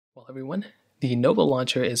Well, everyone, the Nova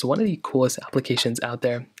Launcher is one of the coolest applications out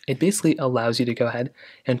there. It basically allows you to go ahead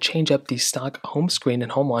and change up the stock home screen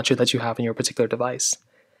and home launcher that you have on your particular device.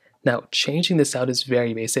 Now, changing this out is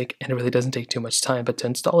very basic and it really doesn't take too much time, but to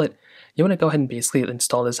install it, you want to go ahead and basically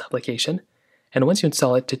install this application. And once you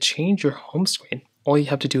install it, to change your home screen, all you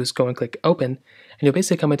have to do is go and click open, and you'll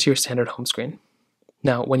basically come into your standard home screen.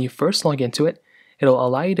 Now, when you first log into it, it'll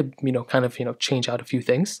allow you to change out a few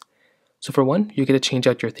things. So for one, you get to change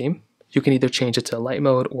out your theme. You can either change it to light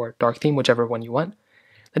mode or dark theme, whichever one you want.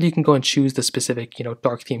 Then you can go and choose the specific,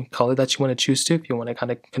 dark theme color that you want to choose to if you want to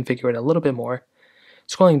kind of configure it a little bit more.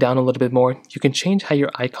 Scrolling down a little bit more, you can change how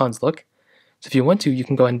your icons look. So if you want to, you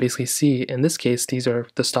can go ahead and basically see, in this case, these are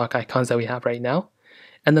the stock icons that we have right now.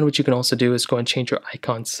 And then what you can also do is go and change your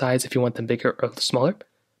icon size if you want them bigger or smaller.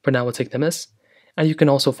 For now, we'll take them as. And you can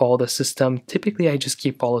also follow the system. Typically, I just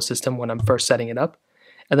keep follow system when I'm first setting it up.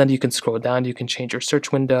 And then you can scroll down, you can change your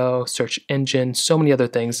search window, search engine, so many other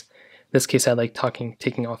things. In this case, I like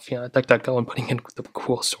taking off DuckDuckGo and putting in the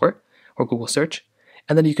Google store or Google search.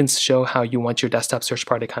 And then you can show how you want your desktop search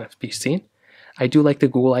bar to kind of be seen. I do like the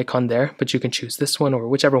Google icon there, but you can choose this one or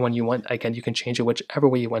whichever one you want. Again, you can change it whichever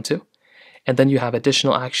way you want to. And then you have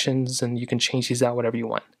additional actions and you can change these out whatever you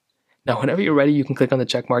want. Now, whenever you're ready, you can click on the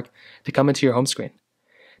check mark to come into your home screen.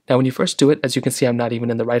 Now, when you first do it, as you can see, I'm not even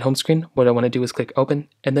in the right home screen. What I want to do is click open,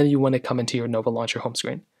 and then you want to come into your Nova Launcher home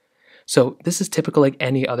screen. So this is typical like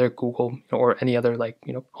any other Google or any other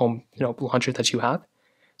home launcher that you have.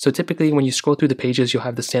 So typically, when you scroll through the pages, you'll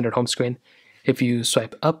have the standard home screen. If you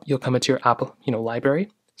swipe up, you'll come into your app library.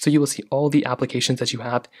 So you will see all the applications that you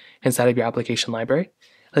have inside of your application library.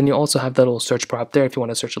 Then you also have the little search bar up there if you want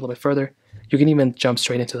to search a little bit further. You can even jump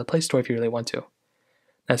straight into the Play Store if you really want to.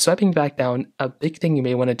 Now, swiping back down, a big thing you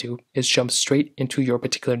may want to do is jump straight into your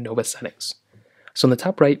particular Nova settings. So in the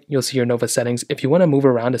top right, you'll see your Nova settings. If you want to move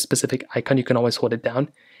around a specific icon, you can always hold it down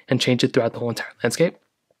and change it throughout the whole entire landscape.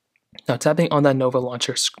 Now, tapping on that Nova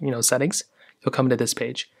Launcher settings, you'll come to this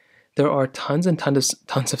page. There are tons and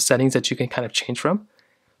tons of settings that you can kind of change from.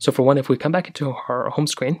 So for one, if we come back into our home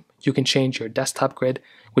screen, you can change your desktop grid,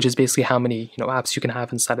 which is basically how many apps you can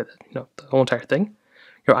have inside of the whole entire thing.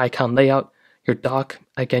 Your icon layout, your dock,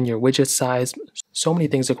 again, your widget size, so many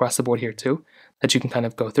things across the board here too that you can kind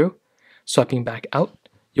of go through. Swiping back out,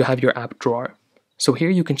 you have your app drawer. So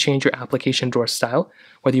here you can change your application drawer style,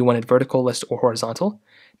 whether you want it vertical, list, or horizontal.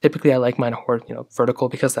 Typically, I like mine vertical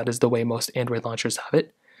because that is the way most Android launchers have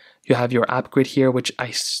it. You have your app grid here, which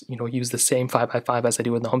I use the same 5x5 as I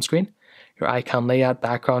do in the home screen. Your icon layout,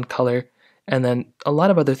 background, color, and then a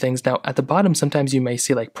lot of other things. Now, at the bottom, sometimes you may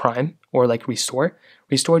see like Prime or like Restore.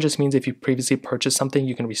 Restore just means if you previously purchased something,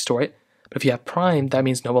 you can restore it. But if you have Prime, that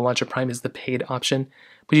means Nova Launcher Prime is the paid option,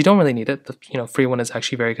 but you don't really need it. The free one is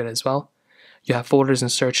actually very good as well. You have folders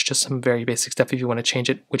and search, just some very basic stuff if you want to change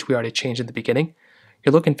it, which we already changed in the beginning.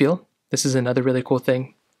 Your look and feel, this is another really cool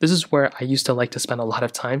thing. This is where I used to like to spend a lot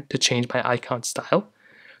of time to change my icon style.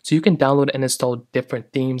 So you can download and install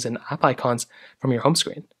different themes and app icons from your home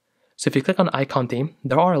screen. So if you click on icon theme,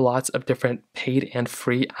 there are lots of different paid and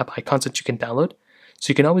free app icons that you can download. So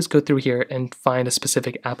you can always go through here and find a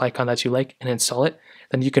specific app icon that you like and install it.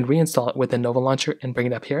 Then you can reinstall it within Nova Launcher and bring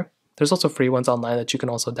it up here. There's also free ones online that you can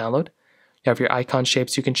also download. You have your icon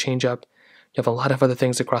shapes you can change up. You have a lot of other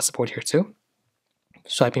things across the board here too.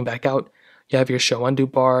 Swiping back out, you have your show undo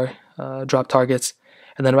bar, drop targets,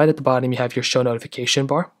 and then right at the bottom you have your show notification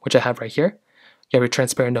bar, which I have right here. You have your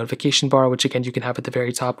transparent notification bar, which again you can have at the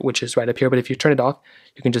very top, which is right up here, but if you turn it off,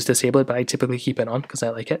 you can just disable it, but I typically keep it on because I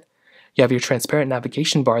like it. You have your transparent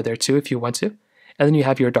navigation bar there too if you want to, and then you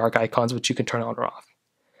have your dark icons, which you can turn on or off.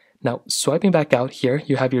 Now, swiping back out here,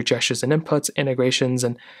 you have your gestures and inputs, integrations,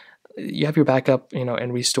 and you have your backup,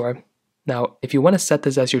 and restore. Now, if you want to set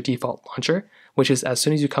this as your default launcher, which is as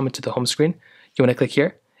soon as you come into the home screen, you want to click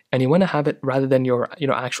here, and you want to have it rather than your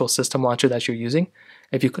actual system launcher that you're using.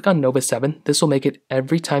 If you click on Nova 7, this will make it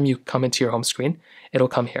every time you come into your home screen, it'll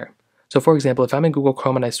come here. So for example, if I'm in Google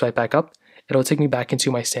Chrome and I swipe back up, it'll take me back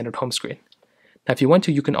into my standard home screen. Now, if you want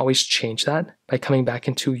to, you can always change that by coming back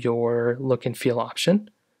into your look and feel option.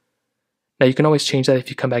 Now, you can always change that if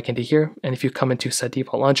you come back into here, and if you come into set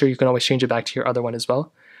default launcher, you can always change it back to your other one as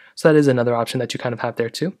well. So that is another option that you kind of have there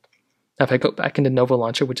too. Now, if I go back into Nova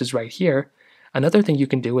Launcher, which is right here, another thing you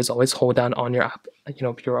can do is always hold down on your app,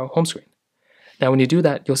 your home screen. Now, when you do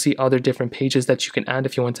that, you'll see other different pages that you can add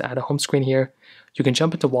if you want to add a home screen here. You can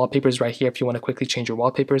jump into wallpapers right here if you want to quickly change your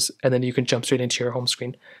wallpapers, and then you can jump straight into your home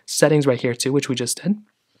screen settings right here too, which we just did.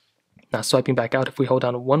 Now, swiping back out, if we hold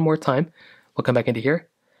down one more time, we'll come back into here.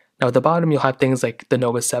 Now at the bottom, you'll have things like the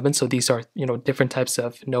Nova 7. So these are, different types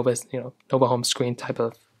of Nova home screen type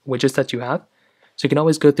of widgets that you have. So you can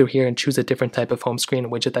always go through here and choose a different type of home screen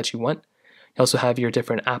widget that you want. You also have your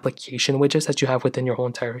different application widgets that you have within your whole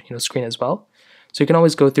entire screen as well. So you can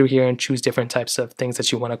always go through here and choose different types of things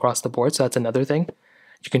that you want across the board. So that's another thing.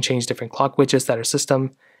 You can change different clock widgets that are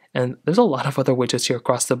system. And there's a lot of other widgets here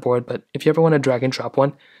across the board. But if you ever want to drag and drop one,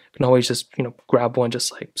 you can always just grab one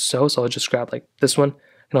just like so. So I'll just grab like this one.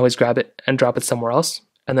 I can always grab it and drop it somewhere else.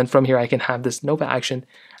 And then from here, I can have this Nova action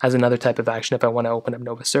as another type of action if I want to open up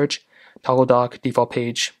Nova Search, toggle dock, default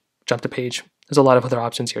page, jump to page. There's a lot of other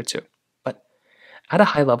options here too. But at a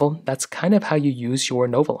high level, that's kind of how you use your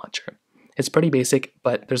Nova launcher. It's pretty basic,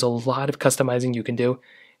 but there's a lot of customizing you can do.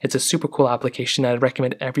 It's a super cool application. I'd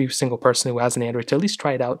recommend every single person who has an Android to at least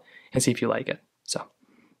try it out and see if you like it. So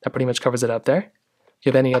that pretty much covers it up there. If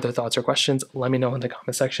you have any other thoughts or questions, let me know in the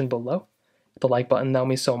comment section below. The like button, that would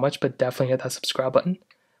mean so much, but definitely hit that subscribe button.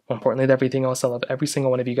 More importantly than everything else, I love every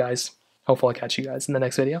single one of you guys. Hopefully I'll catch you guys in the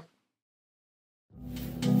next video.